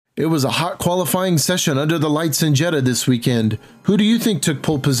It was a hot qualifying session under the lights in Jeddah this weekend. Who do you think took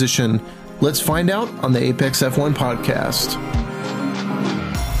pole position? Let's find out on the Apex F1 podcast.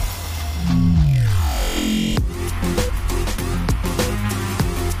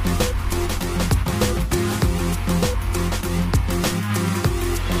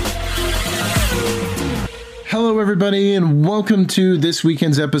 Hello, everybody, and welcome to this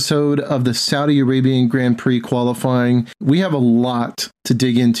weekend's episode of the Saudi Arabian Grand Prix qualifying. We have a lot to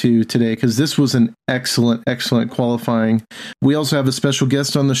dig into today because this was an excellent qualifying. We also have a special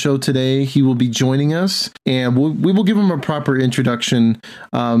guest on the show today. He will be joining us, and we will give him a proper introduction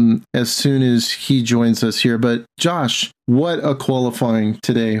as soon as he joins us here. But Josh, what a qualifying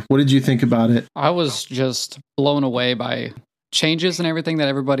today. What did you think about it? I was just blown away by changes and everything that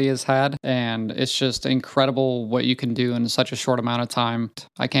everybody has had, and it's just incredible what you can do in such a short amount of time.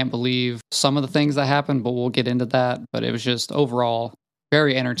 I can't believe some of the things that happened, but we'll get into that. But it was just overall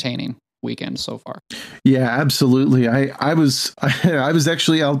very entertaining weekend so far. Yeah, absolutely. I was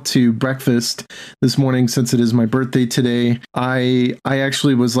actually out to breakfast this morning since it is my birthday today. I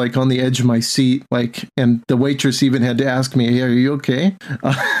actually was like on the edge of my seat, like, and the waitress even had to ask me, "Hey, are you okay?"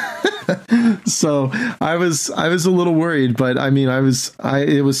 So I was a little worried, but I mean,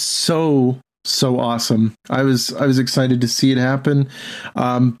 it was so awesome. I was excited to see it happen.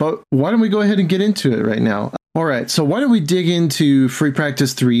 But why don't we go ahead and get into it right now? All right, so why don't we dig into Free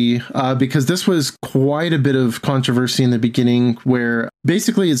Practice 3, because this was quite a bit of controversy in the beginning, where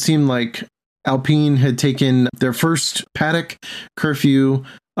basically it seemed like Alpine had taken their first paddock curfew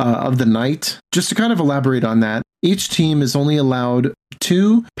of the night. Just to kind of elaborate on that, each team is only allowed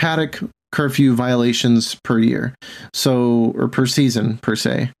 2 paddock curfew violations per year, or per season per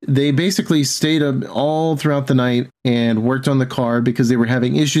se. They basically stayed up all throughout the night and worked on the car because they were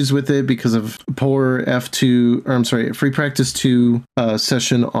having issues with it because of poor Free Practice 2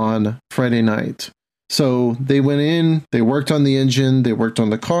 session on Friday night. So they went in, they worked on the engine, they worked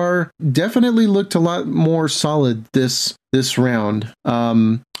on the car. Definitely looked a lot more solid this round.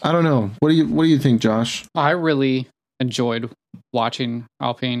 I don't know. What do you think, Josh? I really enjoyed watching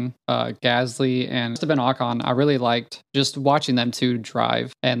Alpine, Gasly, and Esteban Ocon. I really liked just watching them two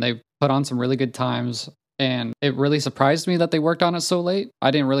drive, and they put on some really good times. And it really surprised me that they worked on it so late.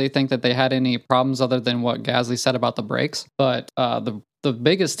 I didn't really think that they had any problems other than what Gasly said about the brakes. But the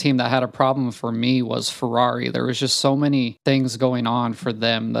biggest team that had a problem for me was Ferrari. There was just so many things going on for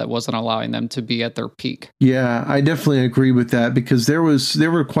them that wasn't allowing them to be at their peak. Yeah, I definitely agree with that because there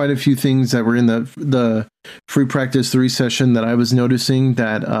were quite a few things that were in the Free Practice 3 session that I was noticing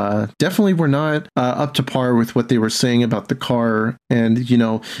that definitely were not up to par with what they were saying about the car. And,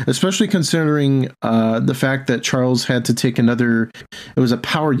 especially considering the fact that Charles had to take it was a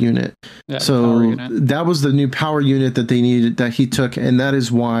power unit. Yeah, that was the new power unit that they needed, that he took. And that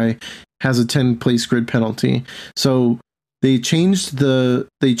is why has a 10-place grid penalty. So they changed the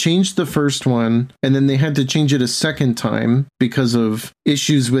first one, and then they had to change it a second time because of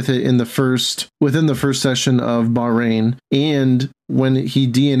issues with it within the first session of Bahrain. And when he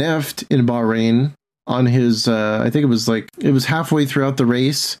DNF'd in Bahrain on his, I think it was halfway throughout the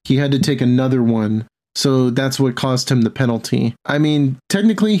race, he had to take another one. So that's what caused him the penalty. I mean,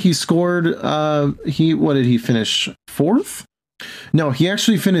 technically he scored, what did he finish? 4th? No, he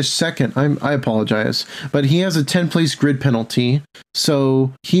actually finished 2nd. I apologize. But he has a 10-place grid penalty.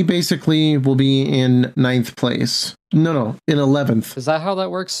 So he basically will be in 9th place. No, in 11th. Is that how that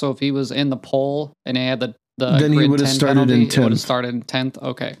works? So if he was in the pole and he had the then he would have started in 10th. He would have started in 10th?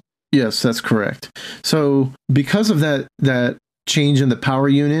 Okay. Yes, that's correct. So because of that change in the power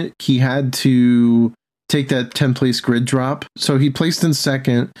unit, he had to take that 10-place grid drop. So he placed in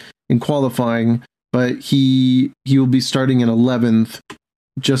 2nd in qualifying, but he will be starting in 11th,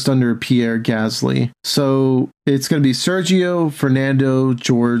 just under Pierre Gasly. So it's going to be Sergio, Fernando,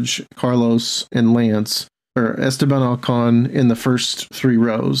 George, Carlos, and Lance, or Esteban Ocon in the first 3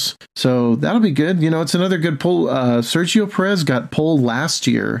 rows. So that'll be good. It's another good pole. Sergio Perez got pole last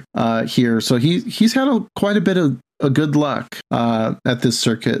year here. So he's had quite a bit of a good luck at this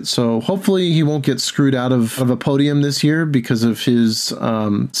circuit. So hopefully he won't get screwed out of a podium this year because of his it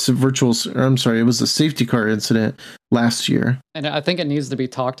was a safety car incident last year. And I think it needs to be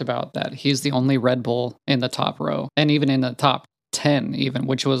talked about that he's the only Red Bull in the top row, and even in the top 10 even,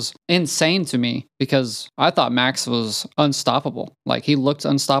 which was insane to me because I thought Max was unstoppable. Like, he looked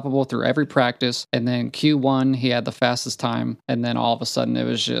unstoppable through every practice, and then Q1 he had the fastest time, and then all of a sudden it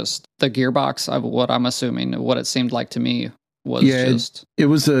was just the gearbox of what I'm assuming, what it seemed like to me was just.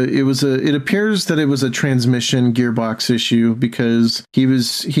 It appears that it was a transmission gearbox issue because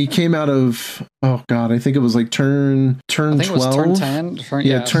he came out of, oh God, I think it was like turn 12. It was turn 10.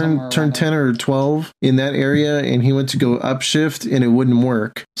 Turn 10 or 12 in that area, and he went to go upshift and it wouldn't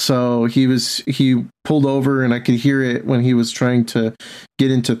work. So he pulled over, and I could hear it when he was trying to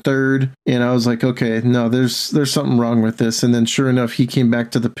get into third, and I was like, okay, no, there's something wrong with this. And then sure enough, he came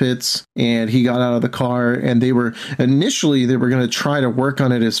back to the pits and he got out of the car, and they were going to try to work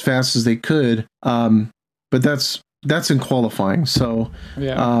on it as fast as they could, but that's in qualifying. So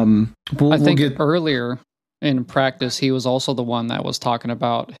yeah, I think earlier in practice, he was also the one that was talking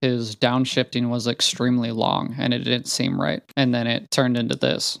about his downshifting was extremely long and it didn't seem right. And then it turned into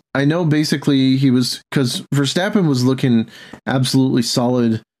this. I know basically because Verstappen was looking absolutely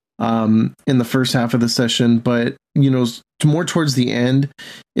solid in the first half of the session, but more towards the end,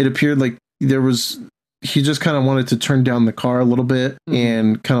 it appeared like he just kind of wanted to turn down the car a little bit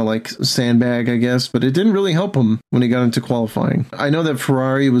and kind of like sandbag, I guess, but it didn't really help him when he got into qualifying. I know that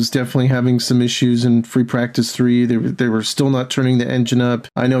Ferrari was definitely having some issues in free practice 3. They were still not turning the engine up.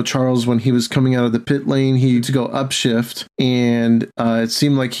 I know Charles, when he was coming out of the pit lane, he had to go upshift, and it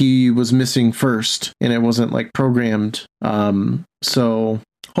seemed like he was missing first, and it wasn't like programmed. So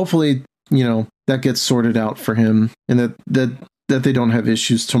hopefully, that gets sorted out for him, and that they don't have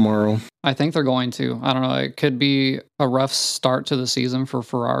issues tomorrow. I think they're going to. I don't know. It could be a rough start to the season for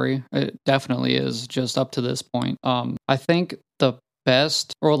Ferrari. It definitely is, just up to this point. I think the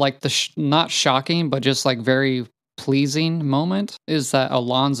best, or like not shocking, but just like very pleasing moment is that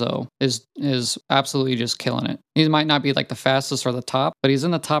Alonso is absolutely just killing it. He might not be like the fastest or the top, but he's in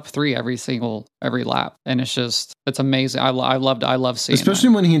the top 3 every lap, and it's amazing. I love seeing, especially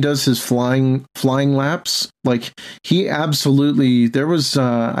when he does his flying laps. Like he absolutely, there was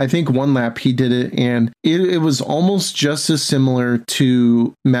I think one lap he did it, and it was almost just as similar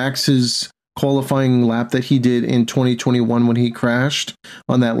to Max's qualifying lap that he did in 2021 when he crashed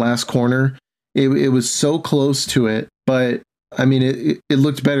on that last corner. It was so close to it, but I mean, it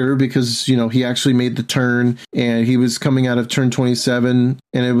looked better because, he actually made the turn, and he was coming out of turn 27,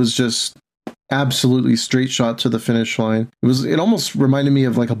 and it was just absolutely straight shot to the finish line. It almost reminded me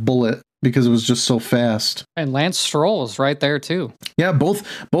of like a bullet because it was just so fast. And Lance Stroll is right there too. Yeah, both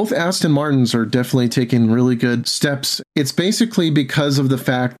Aston Martins are definitely taking really good steps. It's basically because of the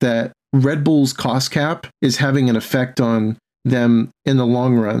fact that Red Bull's cost cap is having an effect on them in the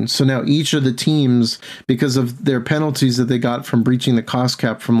long run. So now each of the teams, because of their penalties that they got from breaching the cost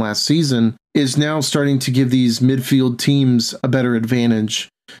cap from last season, is now starting to give these midfield teams a better advantage.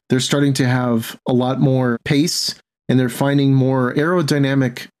 They're starting to have a lot more pace, and they're finding more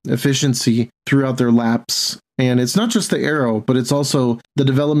aerodynamic efficiency throughout their laps. And it's not just the aero, but it's also the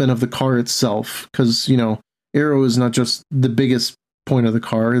development of the car itself, because, aero is not just the biggest point of the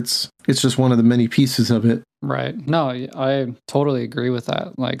car. It's just one of the many pieces of it. Right. No, I totally agree with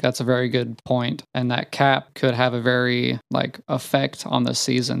that. Like, that's a very good point. And that cap could have a very effect on the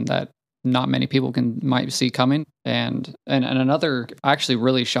season that not many people might see coming. And another actually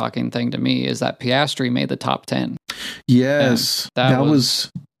really shocking thing to me is that Piastri made the top 10. Yes. That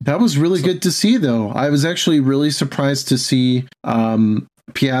was really good to see, though. I was actually really surprised to see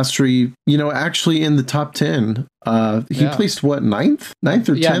Piastri, actually in the top 10. He placed what, 9th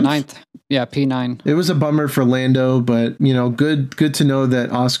or 10th? Yeah, 9th. Yeah, P9. It was a bummer for Lando, but good to know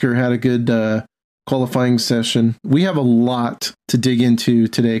that Oscar had a good qualifying session. We have a lot to dig into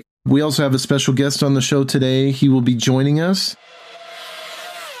today. We also have a special guest on the show today. He will be joining us.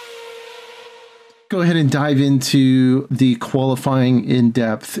 Go ahead and dive into the qualifying in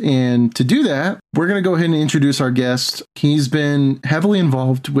depth. And to do that, we're going to go ahead and introduce our guest. He's been heavily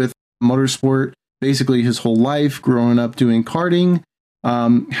involved with motorsport basically his whole life, growing up doing karting,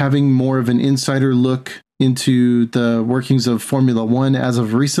 having more of an insider look into the workings of Formula One as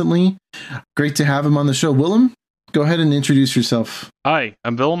of recently. Great to have him on the show. Willem, go ahead and introduce yourself. Hi,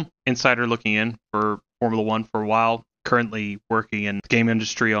 I'm Willem, insider looking in for Formula One for a while. Currently working in the game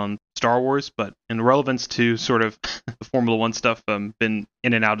industry on Star Wars, but in relevance to sort of the Formula One stuff, been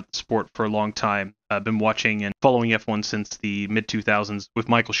in and out of the sport for a long time. I've been watching and following F1 since the mid-2000s with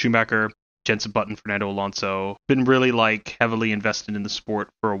Michael Schumacher, Jenson Button, Fernando Alonso. Been really heavily invested in the sport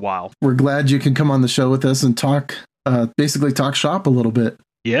for a while. We're glad you can come on the show with us and talk shop a little bit.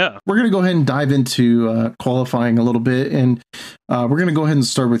 Yeah. We're going to go ahead and dive into qualifying a little bit, and we're going to go ahead and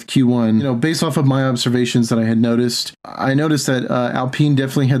start with Q1. Based off of my observations that I had noticed, that Alpine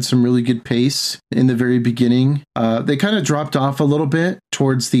definitely had some really good pace in the very beginning. They kind of dropped off a little bit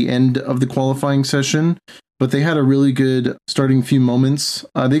towards the end of the qualifying session, but they had a really good starting few moments.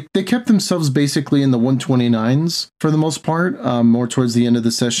 They kept themselves basically in the 129s for the most part, more towards the end of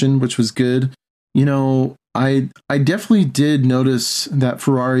the session, which was good. You know, I definitely did notice that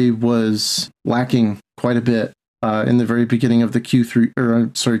Ferrari was lacking quite a bit in the very beginning of the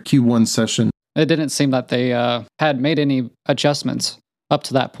Q1 session. It didn't seem that they had made any adjustments up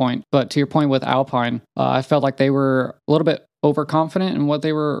to that point. But to your point with Alpine, I felt like they were a little bit overconfident in what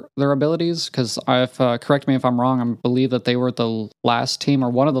their abilities, because correct me if I'm wrong, I believe that they were the last team or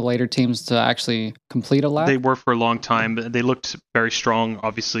one of the later teams to actually complete a lap. They were for a long time. They looked very strong,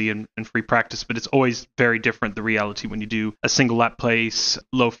 obviously, in free practice, but it's always very different, the reality, when you do a single lap place,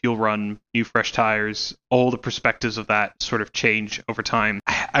 low fuel run, new fresh tires. All the perspectives of that sort of change over time.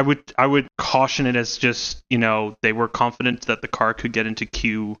 I would caution it as just, they were confident that the car could get into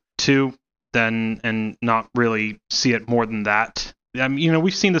Q2 then and not really see it more than that. I mean,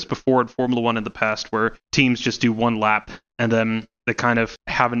 we've seen this before in Formula One in the past where teams just do one lap and then they kind of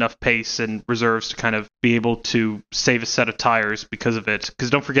have enough pace and reserves to kind of be able to save a set of tires because of it. Because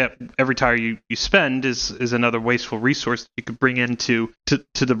don't forget, every tire you spend is another wasteful resource that you could bring into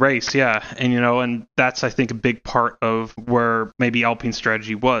the race. Yeah. And, and that's, I think, a big part of where maybe Alpine's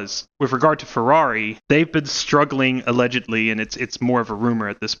strategy was. With regard to Ferrari, they've been struggling allegedly, and it's more of a rumor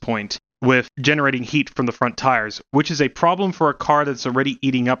at this point, with generating heat from the front tires, which is a problem for a car that's already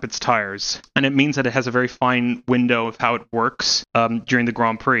eating up its tires. And it means that it has a very fine window of how it works during the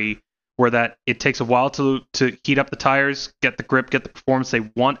Grand Prix, where that it takes a while to heat up the tires, get the grip, get the performance they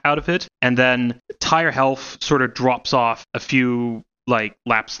want out of it, and then tire health sort of drops off a few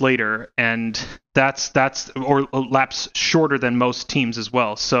laps later, and that's or laps shorter than most teams as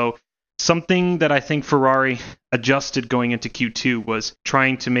well. So something that I think Ferrari adjusted going into Q2 was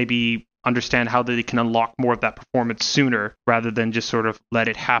trying to maybe understand how they can unlock more of that performance sooner rather than just sort of let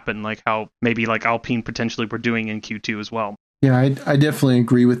it happen, like how maybe Alpine potentially were doing in Q2 as well. Yeah, I definitely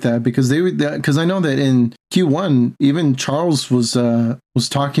agree with that, because I know that in Q1 even Charles was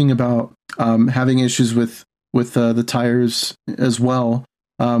talking about having issues with the tires as well.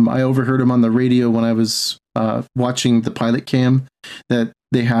 I overheard him on the radio when I was watching the pilot cam that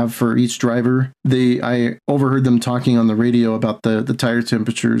they have for each driver. I overheard them talking on the radio about the tire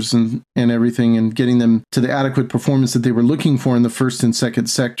temperatures and everything, and getting them to the adequate performance that they were looking for in the first and second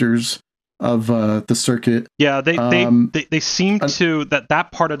sectors of the circuit. Yeah, they seem to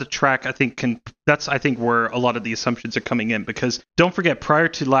that part of the track, I think, that's where a lot of the assumptions are coming in, because don't forget, prior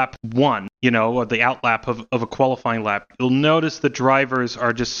to lap 1, or the out lap of a qualifying lap, you'll notice the drivers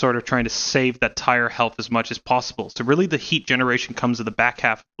are just sort of trying to save that tire health as much as possible. So really the heat generation comes at the back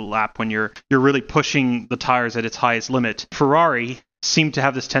half of the lap when you're really pushing the tires at its highest limit. Ferrari seem to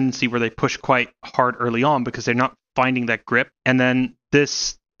have this tendency where they push quite hard early on because they're not finding that grip, and then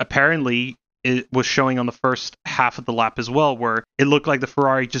this apparently it was showing on the first half of the lap as well, where it looked like the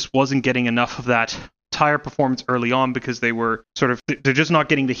Ferrari just wasn't getting enough of that tire performance early on, because they're just not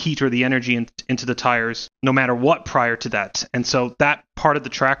getting the heat or the energy into the tires no matter what prior to that. And so that part of the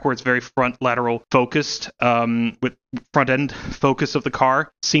track where it's very front lateral focused, with front end focus of the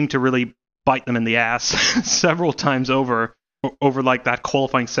car, seemed to really bite them in the ass several times over that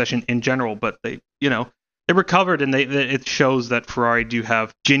qualifying session in general. But they recovered, and it shows that Ferrari do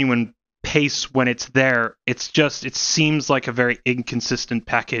have genuine pace when it's there. It seems like a very inconsistent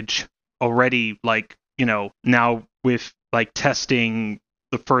package already, now with testing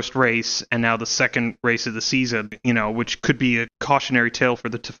the first race and now the second race of the season, which could be a cautionary tale for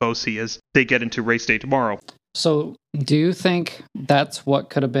the Tifosi as they get into race day tomorrow. So do you think that's what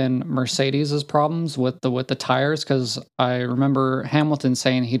could have been Mercedes' problems with the tires? Because I remember Hamilton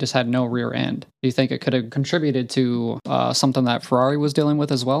saying he just had no rear end. Do you think it could have contributed to something that Ferrari was dealing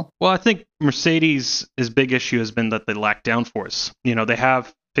with as well? Well, I think Mercedes' big issue has been that they lack downforce. They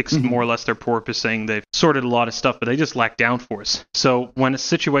have fixed more or less their porpoising. They've sorted a lot of stuff, but they just lack downforce. So when a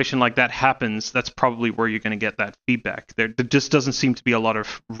situation like that happens, that's probably where you're going to get that feedback. There just doesn't seem to be a lot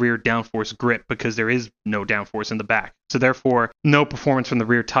of rear downforce grip because there is no downforce in the back. So therefore, no performance from the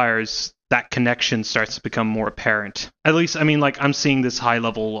rear tires. That connection starts to become more apparent. At least, I'm seeing this high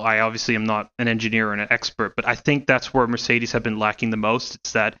level. I obviously am not an engineer and an expert, but I think that's where Mercedes have been lacking the most.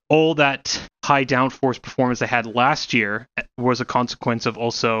 It's that all that high downforce performance they had last year was a consequence of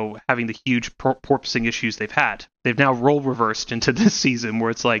also having the huge porpoising issues they've had. They've now role reversed into this season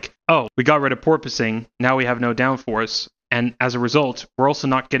where it's like, oh, we got rid of porpoising, now we have no downforce. And as a result, we're also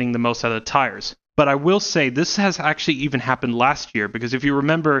not getting the most out of the tires. But I will say this has actually even happened last year, because if you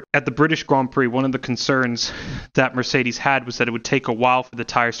remember at the British Grand Prix, one of the concerns that Mercedes had was that it would take a while for the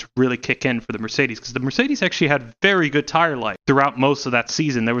tires to really kick in for the Mercedes, because the Mercedes actually had very good tire life throughout most of that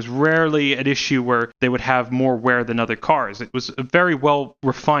season. There was rarely an issue where they would have more wear than other cars. It was a very well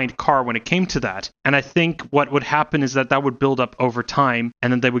refined car when it came to that. And I think what would happen is that would build up over time,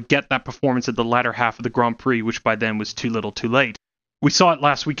 and then they would get that performance at the latter half of the Grand Prix, which by then was too little too late. We saw it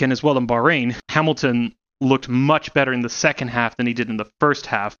last weekend as well in Bahrain. Hamilton looked much better in the second half than he did in the first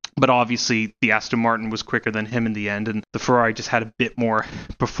half, but obviously the Aston Martin was quicker than him in the end, and the Ferrari just had a bit more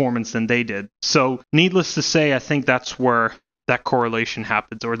performance than they did. So needless to say, I think that's where that correlation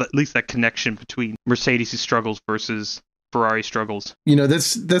happens, or at least that connection between Mercedes' struggles versus Ferrari struggles.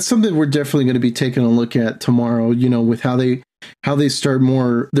 That's something we're definitely going to be taking a look at tomorrow, with how they start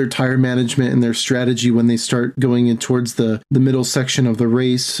more their tire management and their strategy when they start going in towards the middle section of the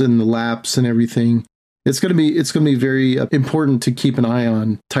race and the laps and everything. It's going to be very important to keep an eye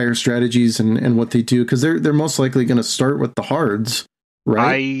on tire strategies and what they do, because they're most likely going to start with the hards,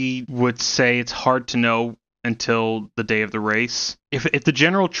 right? I would say it's hard to know until the day of the race. If the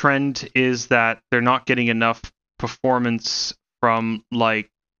general trend is that they're not getting enough performance from like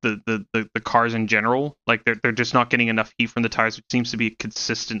the cars in general, like they're just not getting enough heat from the tires, which seems to be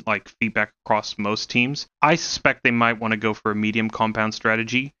consistent like feedback across most teams. I suspect they might want to go for a medium compound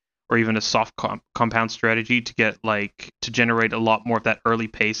strategy, or even a soft compound strategy to get to generate a lot more of that early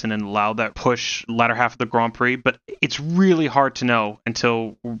pace and then allow that push latter half of the Grand Prix. But it's really hard to know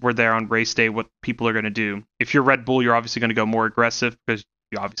until we're there on race day what people are going to do. If you're Red Bull, you're obviously going to go more aggressive because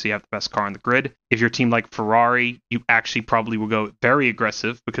you obviously have the best car on the grid. If you're a team like Ferrari, you actually probably will go very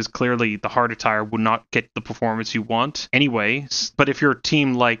aggressive because clearly the harder tire would not get the performance you want anyway. But if you're a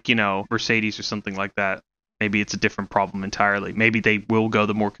team like, Mercedes or something like that, maybe it's a different problem entirely. Maybe they will go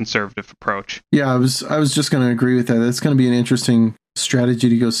the more conservative approach. Yeah, I was just going to agree with that. That's going to be an interesting strategy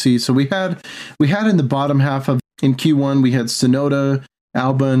to go see. So we had in the bottom half in Q1, we had Tsunoda,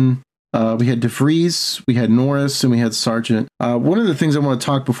 Albon, we had De Vries, we had Norris, and we had Sargent. One of the things I want to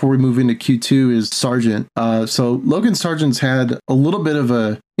talk before we move into Q2 is Sargent. So Logan Sargent's had a little bit of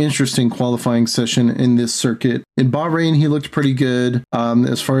a interesting qualifying session in this circuit. In Bahrain, he looked pretty good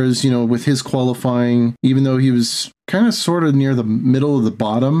as far as, with his qualifying, even though he was kind of sort of near the middle of the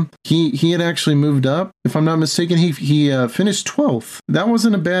bottom. He had actually moved up. If I'm not mistaken, he finished 12th. That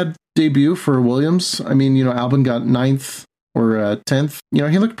wasn't a bad debut for Williams. I mean, Albon got 9th. Or 10th.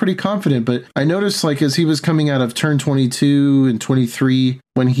 He looked pretty confident, but I noticed as he was coming out of turn 22 and 23,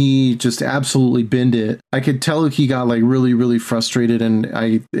 when he just absolutely binned it, I could tell he got really, really frustrated, and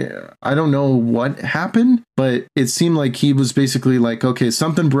I don't know what happened, but it seemed like he was basically okay,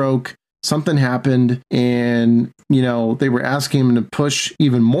 something broke, something happened, and they were asking him to push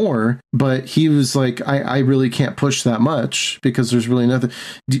even more, but he was like, I really can't push that much because there's really nothing.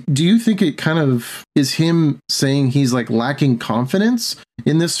 Do you think it kind of is him saying he's lacking confidence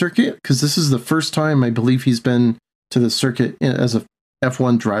in this circuit? Because this is the first time I believe he's been to the circuit as a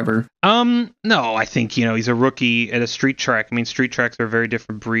F1 driver. No, I think, he's a rookie at a street track. I mean, street tracks are a very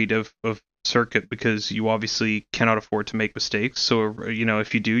different breed of circuit because you obviously cannot afford to make mistakes. So,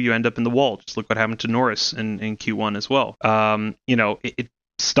 if you do, you end up in the wall. Just look what happened to Norris in Q1 as well.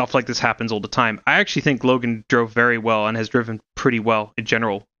 Stuff like this happens all the time. I actually think Logan drove very well and has driven pretty well in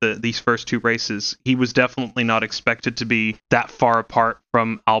general these first two races. He was definitely not expected to be that far apart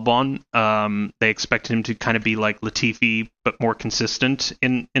from Albon. They expected him to kind of be like Latifi, but more consistent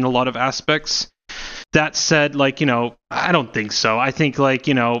in a lot of aspects. That said, I don't think so. I think,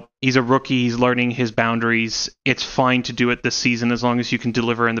 he's a rookie. He's learning his boundaries. It's fine to do it this season as long as you can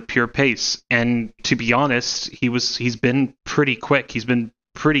deliver in the pure pace. And to be honest, he's been pretty quick. He's been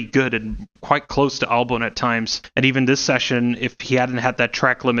pretty good and quite close to Albon at times. And even this session, if he hadn't had that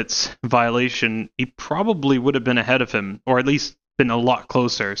track limits violation, he probably would have been ahead of him, or at least been a lot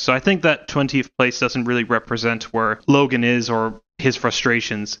closer. So I think that 20th place doesn't really represent where Logan is or his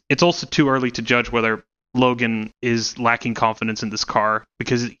frustrations. It's also too early to judge whether Logan is lacking confidence in this car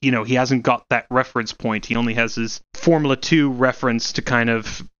because, he hasn't got that reference point. He only has his Formula 2 reference to kind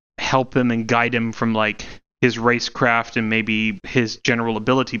of help him and guide him from his racecraft and maybe his general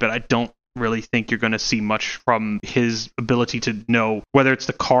ability, but I don't really think you're going to see much from his ability to know whether it's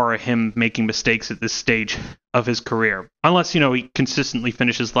the car or him making mistakes at this stage of his career. Unless, he consistently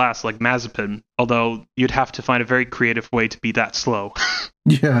finishes last like Mazepin, although you'd have to find a very creative way to be that slow.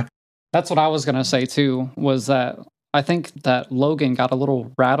 Yeah. That's what I was going to say too, was that I think that Logan got a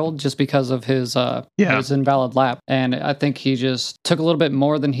little rattled just because of his invalid lap. And I think he just took a little bit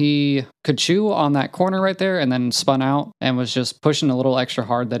more than he could chew on that corner right there and then spun out and was just pushing a little extra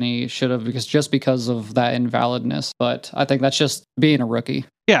hard than he should have because of that invalidness. But I think that's just being a rookie.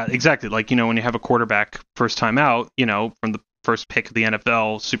 Yeah, exactly. Like, when you have a quarterback first time out, from the first pick of the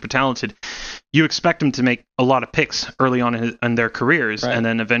NFL, super talented, you expect them to make a lot of picks early on in their careers, right. And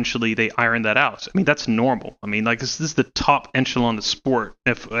then eventually they iron that out. I mean, that's normal. I mean, like, this is the top echelon of sport,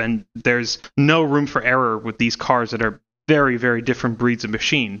 and there's no room for error with these cars that are very, very different breeds of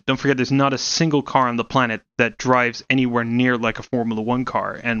machine. Don't forget, there's not a single car on the planet that drives anywhere near like a Formula One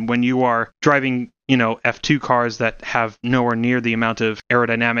car. And when you are driving, F2 cars that have nowhere near the amount of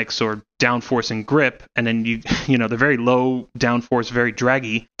aerodynamics or downforce and grip, and then they're very low downforce, very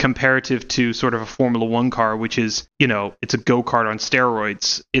draggy, comparative to sort of a Formula One car, which is, it's a go-kart on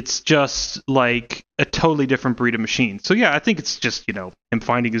steroids. It's just like a totally different breed of machine. So yeah, I think it's just, him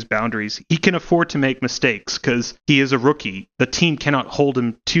finding his boundaries. He can afford to make mistakes because he is a rookie. The team cannot hold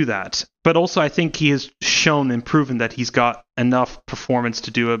him to that. But also, I think he has shown and proven that he's got enough performance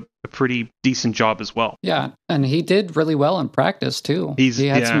to do a pretty decent job as well. Yeah, and he did really well in practice too. He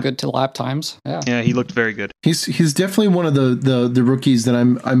had some good lap times. Yeah, he looked very good. He's definitely one of the rookies that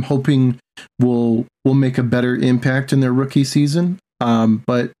I'm hoping will make a better impact in their rookie season.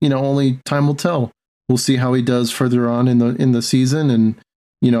 But only time will tell. We'll see how he does further on in the season, and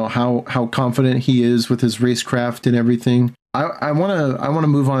how confident he is with his racecraft and everything. I want to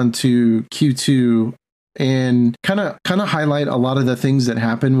move on to Q2 and kind of highlight a lot of the things that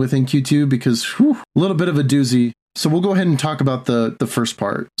happened within Q2 because a little bit of a doozy. So we'll go ahead and talk about the first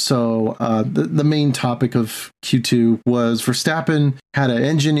part. So the main topic of Q2 was Verstappen had an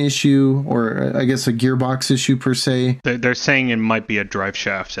engine issue, or I guess a gearbox issue per se. They're saying it might be a drive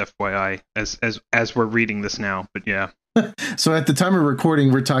shaft, FYI, as we're reading this now. But yeah. So at the time of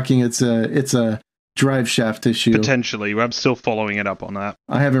recording, we're talking it's a drive shaft issue. Potentially. I'm still following it up on that.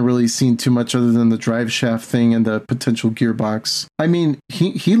 I haven't really seen too much other than the drive shaft thing and the potential gearbox. I mean,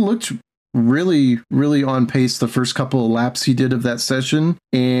 he looked really, really on pace the first couple of laps he did of that session.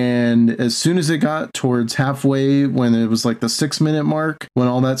 And as soon as it got towards halfway, when it was like the 6-minute mark, when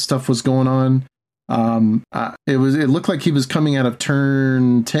all that stuff was going on, it looked like he was coming out of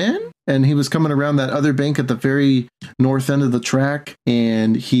turn 10. And he was coming around that other bank at the very north end of the track,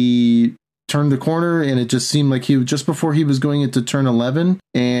 and he turned the corner, and it just seemed like just before he was going into turn 11,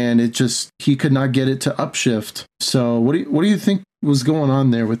 and he could not get it to upshift. So what do you think was going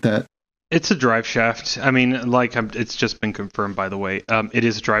on there with that? It's a drive shaft. I mean, it's just been confirmed, by the way. It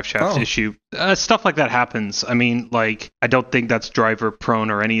is a drive shaft issue. Stuff like that happens. I mean, I don't think that's driver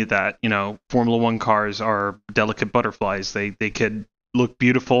prone or any of that. Formula One cars are delicate butterflies. They could look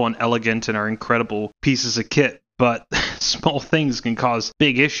beautiful and elegant and are incredible pieces of kit, but small things can cause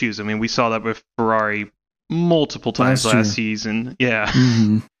big issues. I mean, we saw that with Ferrari multiple times last season. Yeah.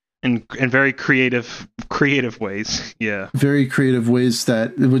 Mm-hmm. In very creative ways. Yeah. Very creative ways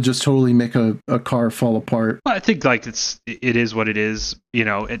that it would just totally make a car fall apart. Well, I think it is what it is.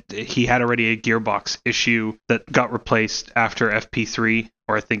 He had already a gearbox issue that got replaced after FP3,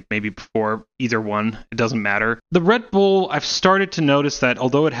 or I think maybe before. Either one, it doesn't matter. The Red Bull, I've started to notice that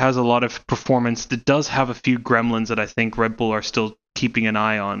although it has a lot of performance, it does have a few gremlins that I think Red Bull are still keeping an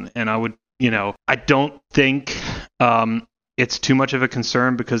eye on. And I don't think it's too much of a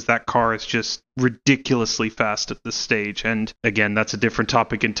concern because that car is just ridiculously fast at this stage. And again, that's a different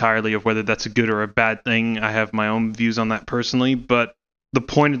topic entirely of whether that's a good or a bad thing. I have my own views on that personally, but the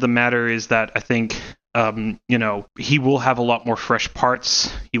point of the matter is that I think he will have a lot more fresh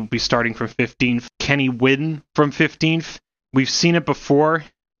parts. He will be starting from 15th. Can he win from 15th? We've seen it before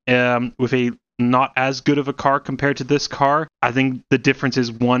with a not as good of a car compared to this car. I think the difference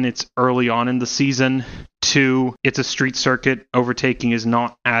is, one, it's early on in the season. Two, it's a street circuit. Overtaking is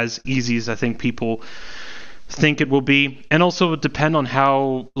not as easy as I think people think it will be. And also it would depend on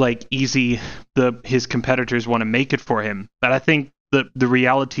how easy his competitors want to make it for him. But I think the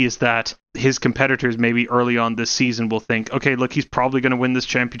reality is that his competitors maybe early on this season will think, okay, look, he's probably going to win this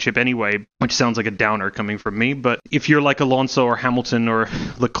championship anyway, which sounds like a downer coming from me. But if you're like Alonso or Hamilton or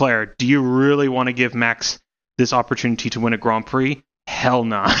Leclerc, do you really want to give Max this opportunity to win a Grand Prix? Hell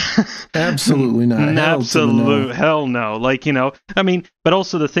no. Absolutely not. Hell no. I mean, but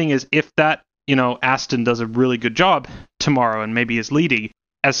also the thing is, if that, Aston does a really good job tomorrow and maybe is leading,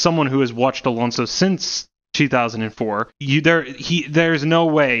 as someone who has watched Alonso since 2004, there's no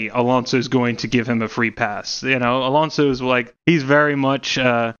way Alonso is going to give him a free pass. Alonso is he's very much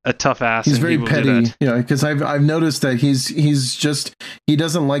a tough ass. He's very petty. Because I've noticed that he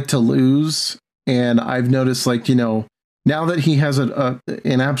doesn't like to lose. And I've noticed, like, now that he has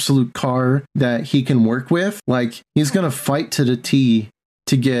an absolute car that he can work with, like, he's going to fight to the T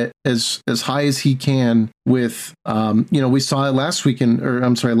to get as high as he can with, we saw it last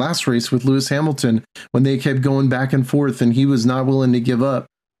race with Lewis Hamilton when they kept going back and forth and he was not willing to give up.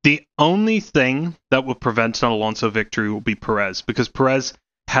 The only thing that will prevent an Alonso victory will be Perez, because Perez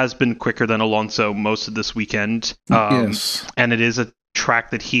has been quicker than Alonso most of this weekend. Yes. And it is a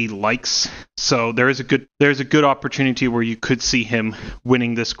track that he likes. So there's a good opportunity where you could see him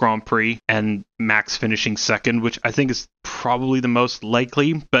winning this Grand Prix and Max finishing second, which I think is probably the most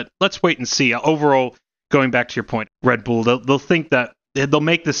likely. But let's wait and see. Overall, going back to your point, Red Bull, they'll think that they'll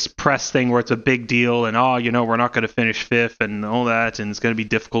make this press thing where it's a big deal and, we're not going to finish fifth and all that, and it's going to be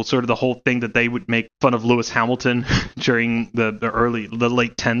difficult. Sort of the whole thing that they would make fun of Lewis Hamilton during the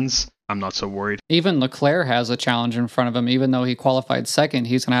late tens. I'm not so worried. Even Leclerc has a challenge in front of him. Even though he qualified second,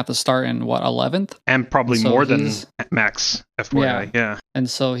 he's going to have to start in 11th? And probably more than Max, FYI. Yeah. And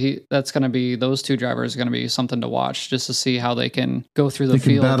so that's going to be, those two drivers are going to be something to watch just to see how they can go through the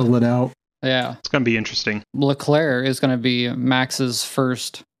field. They can battle it out. Yeah. It's going to be interesting. Leclerc is going to be Max's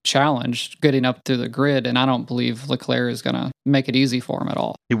first challenge getting up to the grid, and I don't believe Leclerc is going to make it easy for him at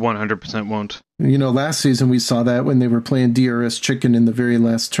all. He 100% won't. Last season we saw that when they were playing DRS chicken in the very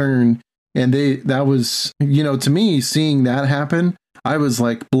last turn, and that was, to me, seeing that happen, I was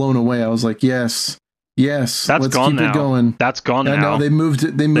like blown away. I was like, yes, that's let's gone keep now. It going. That's gone now. I know they moved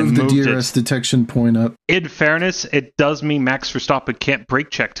it. They moved the DRS detection point up. In fairness, it does mean Max Verstappen can't brake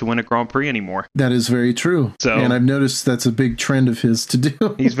check to win a Grand Prix anymore. That is very true. And I've noticed that's a big trend of his to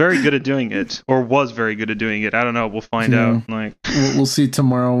do. He's very good at doing it, or was very good at doing it. I don't know. We'll find out. Like we'll see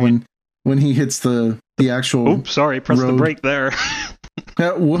tomorrow when he hits the actual. Oops, sorry, press the brake there.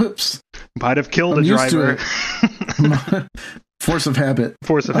 Whoops. Might have killed a driver. Force of habit.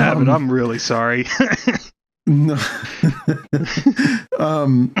 Force of habit. I'm really sorry. No.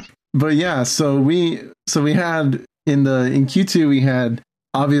 But yeah, so we had in Q2 we had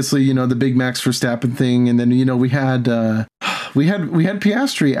obviously the big Max Verstappen thing, and then we had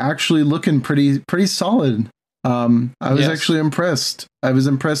Piastri actually looking pretty solid. I was actually impressed. I was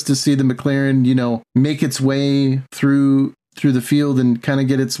impressed to see the McLaren make its way through the field and kind of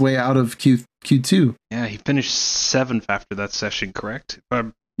get its way out of Q2. Yeah, he finished 7th after that session, correct?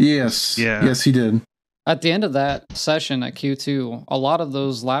 Yes. Yeah. Yes, he did. At the end of that session at Q2, a lot of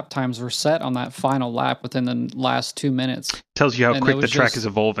those lap times were set on that final lap within the last 2 minutes. Tells you how quick the track is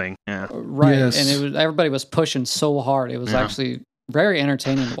evolving. Yeah. Right. Yes. And everybody was pushing so hard. It was actually very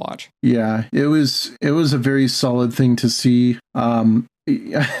entertaining to watch. Yeah, it was a very solid thing to see. Not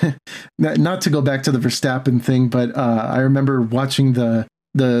to go back to the Verstappen thing, but I remember watching the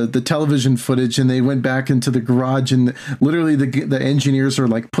television footage, and they went back into the garage, and literally the engineers are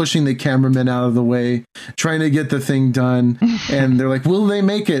like pushing the cameraman out of the way, trying to get the thing done. And they're like, will they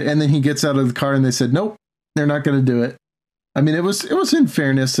make it? And then he gets out of the car and they said, nope, they're not going to do it. I mean, it was in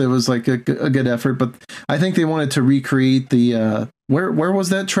fairness, it was like a good effort, but I think they wanted to recreate the where was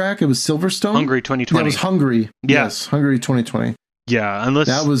that track? It was Silverstone? Hungary 2020. Yeah, it was Hungary. Yeah. Yes, Hungary 2020. Yeah, unless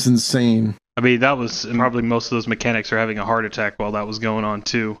that was insane. I mean, that was probably most of those mechanics are having a heart attack while that was going on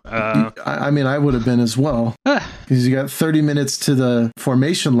too. I mean, I would have been as well, because you got 30 minutes to the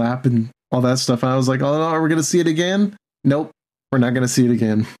formation lap and all that stuff. And I was like, oh no, are we going to see it again? Nope, we're not going to see it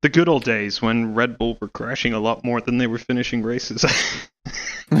again. The good old days when Red Bull were crashing a lot more than they were finishing races.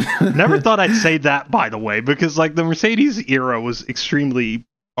 Never thought I'd say that, by the way, because like the Mercedes era was extremely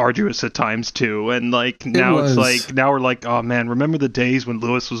arduous at times too, and like now it's like now we're like, oh man, remember the days when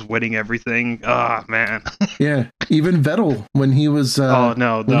Lewis was winning everything? Man. Yeah, even Vettel when he was he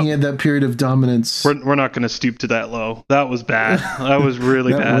had that period of dominance. We're not going to stoop to that low. That was bad. That was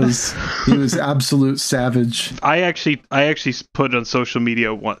really bad. He was absolute savage. I actually put on social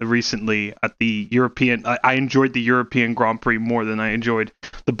media recently at the European. I enjoyed the European Grand Prix more than I enjoyed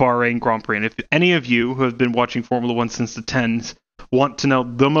the Bahrain Grand Prix. And if any of you who have been watching Formula One since the 10s want to know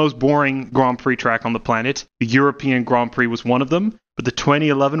the most boring Grand Prix track on the planet, the European Grand Prix was one of them, but the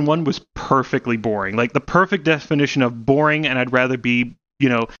 2011 one was perfectly boring. Like the perfect definition of boring, and I'd rather be,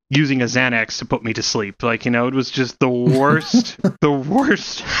 using a Xanax to put me to sleep. Like, it was just the worst, the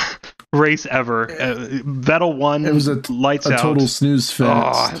worst race ever. Vettel won. It was lights out. A total snooze fest.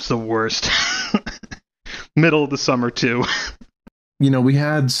 Oh, it was the worst. Middle of the summer, too. We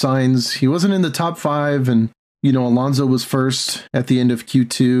had signs. He wasn't in the top 5, and Alonso was first at the end of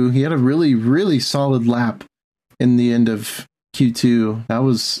Q2. He had a really, really solid lap in the end of Q2. That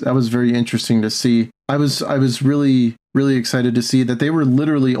was very interesting to see. I was really, really excited to see that they were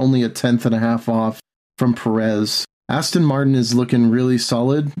literally only a 10th and a half off from Perez Aston Martin is looking really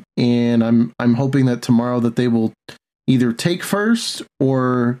solid, and I'm hoping that tomorrow that they will either take first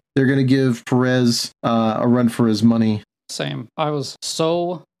or they're going to give Perez a run for his money. Same. I was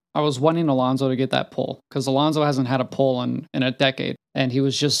wanting Alonso to get that pole because Alonso hasn't had a pole in a decade, and he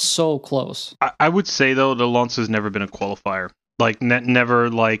was just so close. I would say, though, that Alonso's never been a qualifier. Like, never,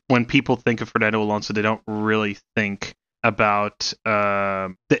 like, when people think of Fernando Alonso, they don't really think about,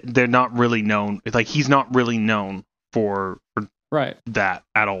 they're not really known, like, he's not really known for right. that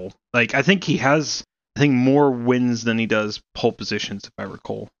at all. Like, I think he has, more wins than he does pole positions, if I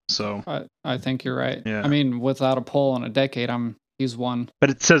recall. So I think you're right. Yeah. I mean, without a pole in a decade, he's won.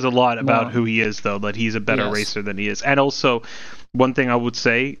 But it says a lot about who he is, though, that he's a better racer than he is. And also, one thing I would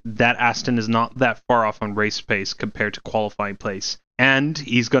say, that Aston is not that far off on race pace compared to qualifying place. And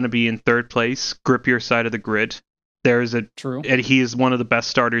he's going to be in third place, grippier side of the grid. True. And he is one of the best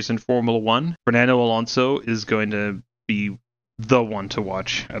starters in Formula One. Fernando Alonso is going to be the one to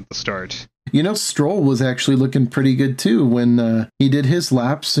watch at the start. Stroll was actually looking pretty good too when he did his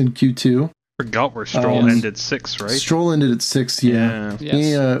laps in Q2. Forgot where Stroll ended 6th, right? Stroll ended at 6th, yeah. Yes.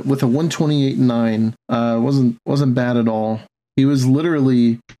 He with a 128.9 wasn't bad at all. He was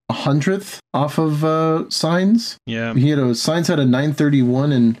literally 100th off of Sainz. Yeah. He had Sainz had a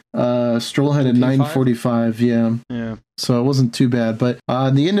 931 and Stroll had a 945. Yeah. Yeah. So it wasn't too bad. But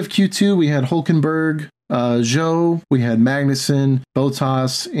at the end of Q2, we had Hülkenberg, Zhou, we had Magnussen,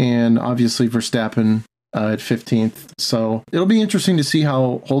 Bottas, and obviously Verstappen at 15th. So it'll be interesting to see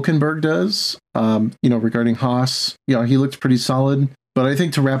how Hülkenberg does, regarding Haas. Yeah, he looked pretty solid. But I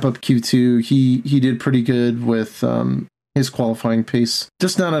think to wrap up Q2, he did pretty good with his qualifying pace.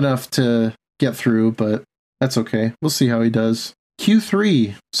 Just not enough to get through, but that's okay. We'll see how he does.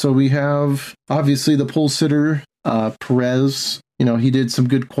 Q3. So we have, obviously, the pole sitter, Perez. He did some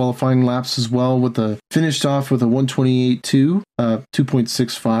good qualifying laps as well finished off with a 128.2,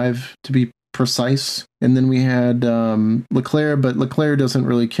 2.65 to be precise. And then we had Leclerc, but Leclerc doesn't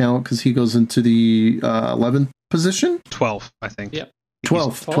really count because he goes into the 11th position? 12th, I think. Yep.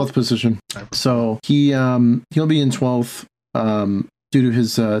 12th position. So he'll be in 12th due to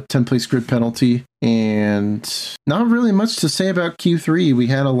his 10th place grid penalty. And not really much to say about Q3. We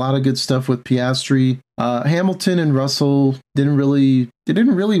had a lot of good stuff with Piastri. Hamilton and Russell didn't really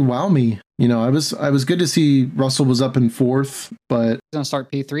wow me. I was good to see Russell was up in 4th, but he's gonna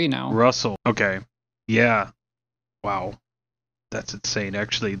start P3 now. Russell, okay, yeah, wow, that's insane.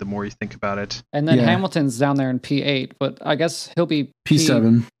 Actually, the more you think about it, and then Hamilton's down there in P8, but I guess he'll be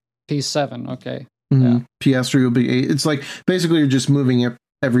P7. P7, okay. Mm-hmm. Yeah. Piastri will be 8. It's like basically you're just moving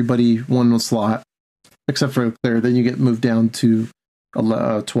everybody one slot, except for Leclerc. Then you get moved down to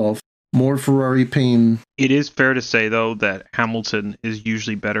 12. More Ferrari pain. It is fair to say, though, that Hamilton is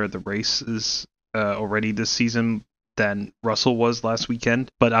usually better at the races already this season than Russell was last weekend.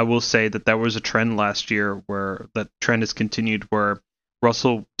 But I will say that there was a trend last year where that trend has continued, where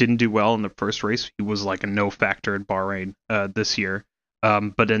Russell didn't do well in the first race. He was like a no factor in Bahrain this year.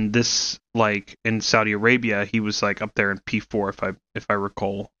 But in this, like in Saudi Arabia, he was like up there in P4, if I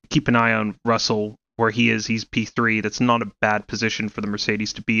recall. Keep an eye on Russell. Where he's P3, that's not a bad position for the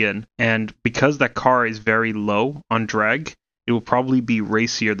Mercedes to be in. And because that car is very low on drag, it will probably be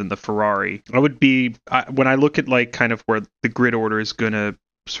racier than the Ferrari. When I look at like kind of where the grid order is going to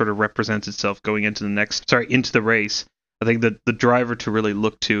sort of represent itself going into the race, I think that the driver to really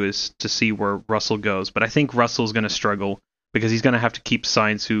look to is to see where Russell goes. But I think Russell's going to struggle because he's going to have to keep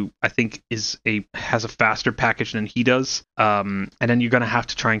Sainz, who I think has a faster package than he does. And then you're going to have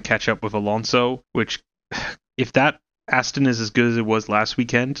to try and catch up with Alonso, which if that Aston is as good as it was last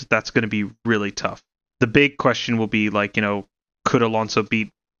weekend, that's going to be really tough. The big question will be like, could Alonso beat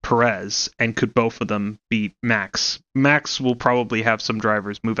Perez, and could both of them beat Max? Max will probably have some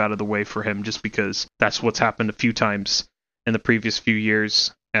drivers move out of the way for him just because that's what's happened a few times in the previous few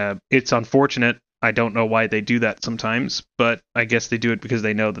years. It's unfortunate. I don't know why they do that sometimes, but I guess they do it because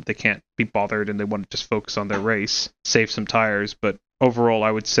they know that they can't be bothered and they want to just focus on their race, save some tires. But overall,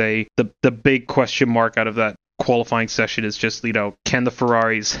 I would say the big question mark out of that qualifying session is just, can the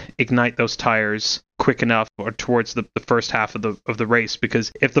Ferraris ignite those tires quick enough or towards the first half of the race?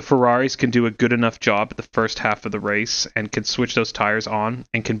 Because if the Ferraris can do a good enough job at the first half of the race and can switch those tires on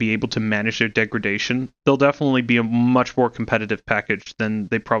and can be able to manage their degradation, they'll definitely be a much more competitive package than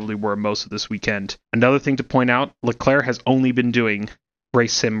they probably were most of this weekend. Another thing to point out, Leclerc has only been doing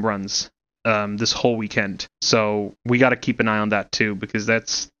race sim runs this whole weekend. So we got to keep an eye on that too, because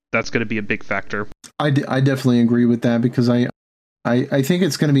that's going to be a big factor. I definitely agree with that because I think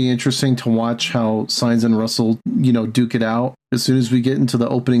it's going to be interesting to watch how Sainz and Russell, duke it out as soon as we get into the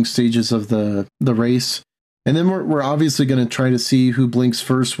opening stages of the race. And then we're obviously going to try to see who blinks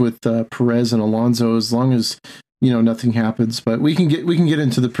first with Perez and Alonso, as long as nothing happens. But we can get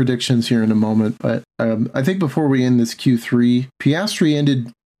into the predictions here in a moment. But I think before we end this Q3, Piastri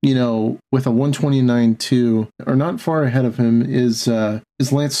ended with a 129.2, or not far ahead of him is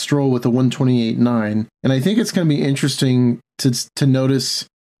Lance Stroll with a 128.9. And I think it's going to be interesting to notice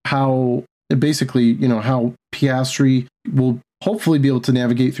how basically how Piastri will hopefully be able to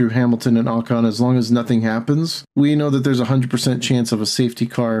navigate through Hamilton and Ocon as long as nothing happens. We know that there's a 100% chance of a safety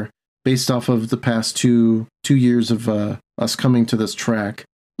car based off of the past two years of us coming to this track.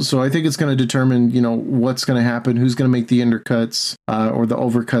 So I think it's going to determine, what's going to happen, who's going to make the undercuts or the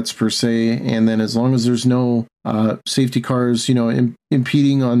overcuts per se. And then as long as there's no safety cars,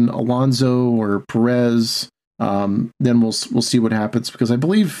 impeding on Alonso or Perez, then we'll see what happens. Because I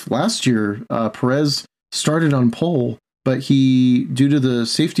believe last year Perez started on pole, but due to the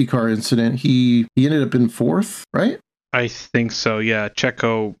safety car incident, he ended up in fourth, right? I think so, yeah.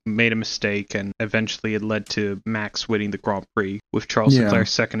 Checo made a mistake, and eventually it led to Max winning the Grand Prix with Charles Leclerc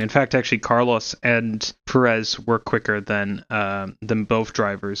second. In fact, actually, Carlos and Perez were quicker than both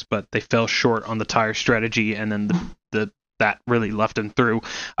drivers, but they fell short on the tire strategy, and then that really left him through.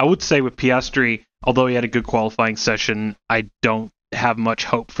 I would say with Piastri, although he had a good qualifying session, I don't have much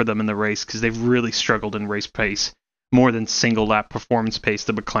hope for them in the race because they've really struggled in race pace. More than single lap performance pace,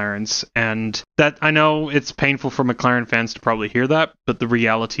 the McLarens. And that, I know it's painful for McLaren fans to probably hear that, but the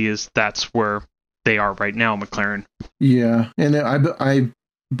reality is that's where they are right now, McLaren. Yeah, and I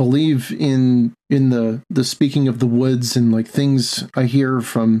believe in the speaking of the woods and like things I hear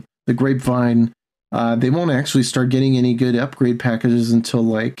from the grapevine, they won't actually start getting any good upgrade packages until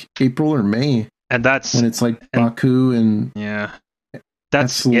like April or May. And that's when it's like Baku and yeah.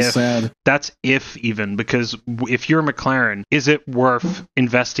 That's a little sad. That's if even, because if you're McLaren, is it worth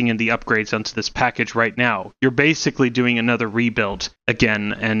investing in the upgrades onto this package right now? You're basically doing another rebuild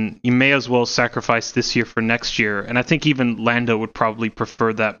again, and you may as well sacrifice this year for next year. And I think even Lando would probably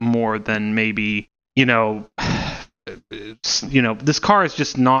prefer that more than maybe, this car has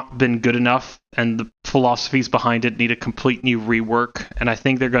just not been good enough, and the philosophies behind it need a complete new rework. And I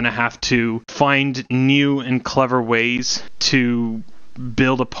think they're going to have to find new and clever ways to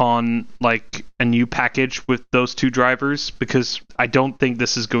build upon like a new package with those two drivers, because I don't think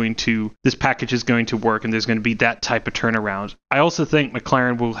this package is going to work, and there's going to be that type of turnaround. I also think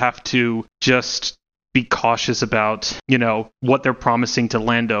McLaren will have to just be cautious about, what they're promising to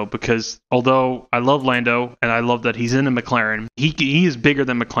Lando, because although I love Lando and I love that he's in a McLaren, he is bigger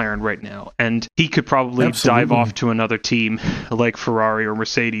than McLaren right now, and he could probably dive off to another team like Ferrari or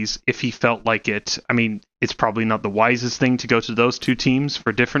Mercedes if he felt like it. I mean, it's probably not the wisest thing to go to those two teams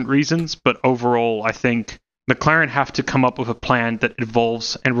for different reasons, but overall, I think McLaren have to come up with a plan that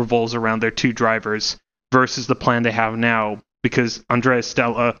evolves and revolves around their two drivers versus the plan they have now, because Andrea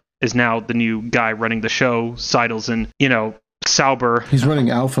Stella is now the new guy running the show. Seidel's in, Sauber. He's running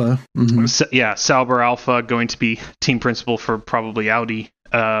Alpha. Mm-hmm. Sauber Alpha, going to be team principal for probably Audi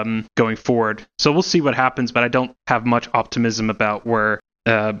going forward. So we'll see what happens, but I don't have much optimism about where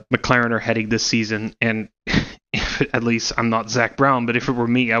McLaren are heading this season. And at least I'm not Zach Brown, but if it were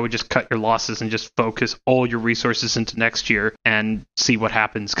me, I would just cut your losses and just focus all your resources into next year and see what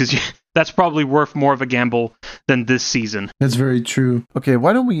happens, because that's probably worth more of a gamble than this season. That's very true. Okay,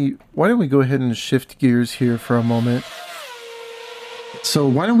 why don't we go ahead and shift gears here for a moment? So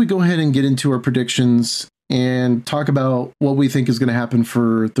why don't we go ahead and get into our predictions and talk about what we think is going to happen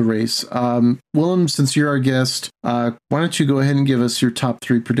for the race. Willem, since you're our guest, why don't you go ahead and give us your top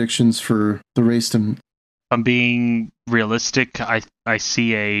 3 predictions for the race? I'm being realistic. I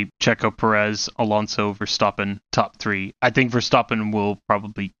see a Checo, Perez, Alonso, Verstappen top 3. I think Verstappen will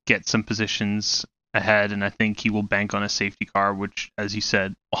probably get some positions ahead, and I think he will bank on a safety car, which, as you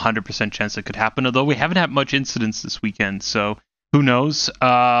said, 100% chance it could happen, although we haven't had much incidents this weekend, so who knows?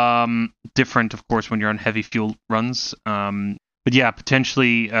 Different, of course, when you're on heavy fuel runs. But yeah,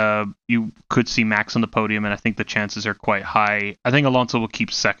 potentially you could see Max on the podium, and I think the chances are quite high. I think Alonso will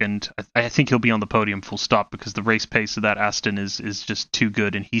keep second. I think he'll be on the podium full stop, because the race pace of that Aston is just too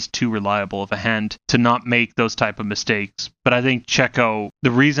good, and he's too reliable of a hand to not make those type of mistakes. But I think Checo,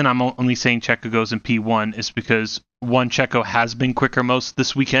 the reason I'm only saying Checo goes in P1 is because, 1, Checo has been quicker most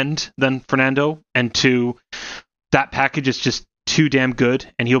this weekend than Fernando, and 2, that package is just too damn good,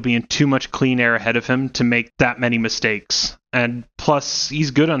 and he'll be in too much clean air ahead of him to make that many mistakes. And plus,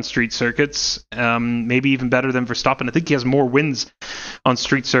 he's good on street circuits, maybe even better than Verstappen. I think he has more wins on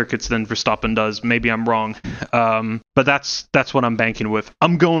street circuits than Verstappen does. Maybe I'm wrong, but that's what I'm banking with.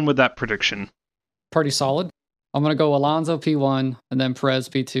 I'm going with that prediction. Pretty solid. I'm going to go Alonso P1 and then Perez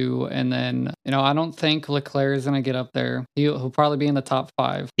P2. And then, I don't think Leclerc is going to get up there. He'll probably be in the top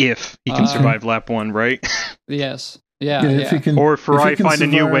 5. If he can survive lap 1, right? Yes. Yeah. If he can, or if Ferrari find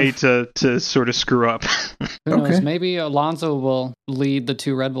survive. A new way to sort of screw up. Who knows? Maybe Alonso will lead the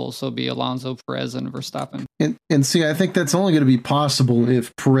 2 Red Bulls. So it'll be Alonso, Perez, and Verstappen. And see, I think that's only going to be possible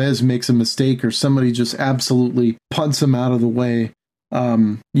if Perez makes a mistake or somebody just absolutely punts him out of the way,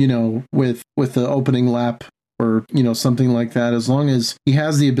 with the opening lap or, something like that. As long as he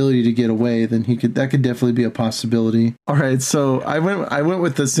has the ability to get away, then that could definitely be a possibility. All right. So I went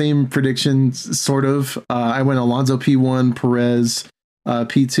with the same predictions, sort of. I went Alonso P1, Perez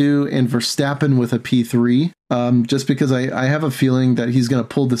P2, and Verstappen with a P3. Just because I have a feeling that he's going to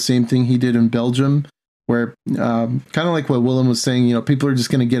pull the same thing he did in Belgium, where kind of like what Willem was saying, people are just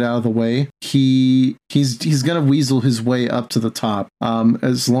going to get out of the way. He's going to weasel his way up to the top.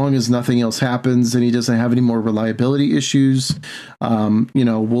 As long as nothing else happens and he doesn't have any more reliability issues,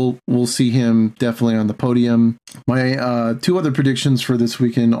 we'll see him definitely on the podium. My 2 other predictions for this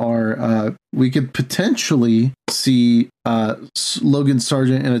weekend are we could potentially see Logan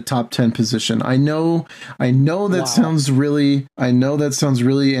Sargent in a top 10 position. I know that sounds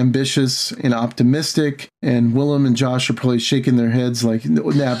really ambitious and optimistic, and Willem and Josh are probably shaking their heads like,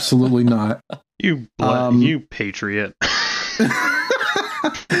 no, absolutely not. You patriot.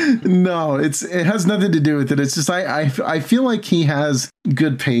 No, it has nothing to do with it. It's just I feel like he has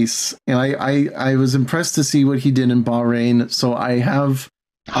good pace, and I was impressed to see what he did in Bahrain. So I have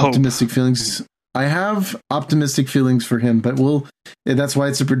optimistic feelings. I have optimistic feelings for him, but that's why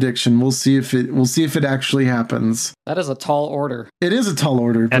it's a prediction. We'll see if it actually happens. That is a tall order. It is a tall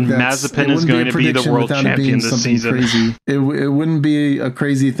order. And Mazepin is going to be the world champion this season. Crazy. It wouldn't be a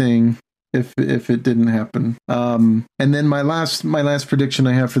crazy thing if it didn't happen. And then my last prediction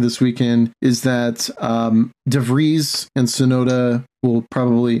I have for this weekend is that De Vries and Tsunoda will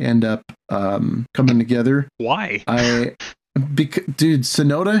probably end up coming together. Why? Dude,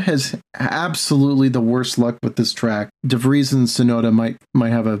 Tsunoda has absolutely the worst luck with this track. De Vries and Tsunoda might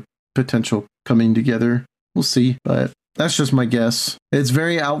have a potential coming together. We'll see, but that's just my guess. It's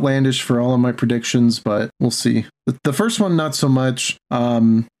very outlandish for all of my predictions, but we'll see. The first one, not so much.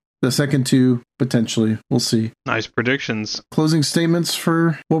 The second 2, potentially. We'll see. Nice predictions. Closing statements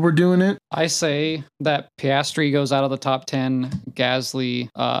for what we're doing it? I say that Piastri goes out of the top 10. Gasly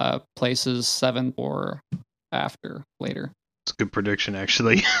places 7th or later. It's a good prediction,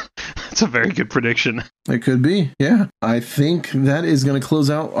 actually. It's a very good prediction. It could be, yeah. I think that is going to close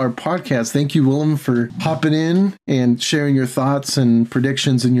out our podcast. Thank you, Willem, for hopping in and sharing your thoughts and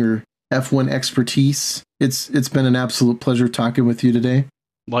predictions and your F1 expertise. It's been an absolute pleasure talking with you today.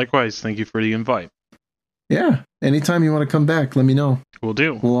 Likewise, thank you for the invite. Yeah, anytime you want to come back, let me know. We'll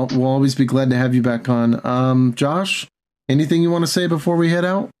do. We'll always be glad to have you back on. Josh, anything you want to say before we head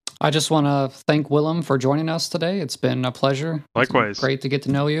out? I just want to thank Willem for joining us today. It's been a pleasure. Likewise. Great to get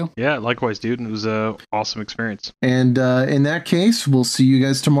to know you. Yeah, likewise, dude. It was an awesome experience. And in that case, we'll see you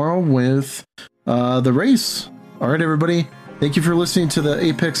guys tomorrow with the race. All right, everybody. Thank you for listening to the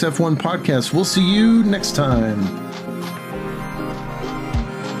Apex F1 podcast. We'll see you next time.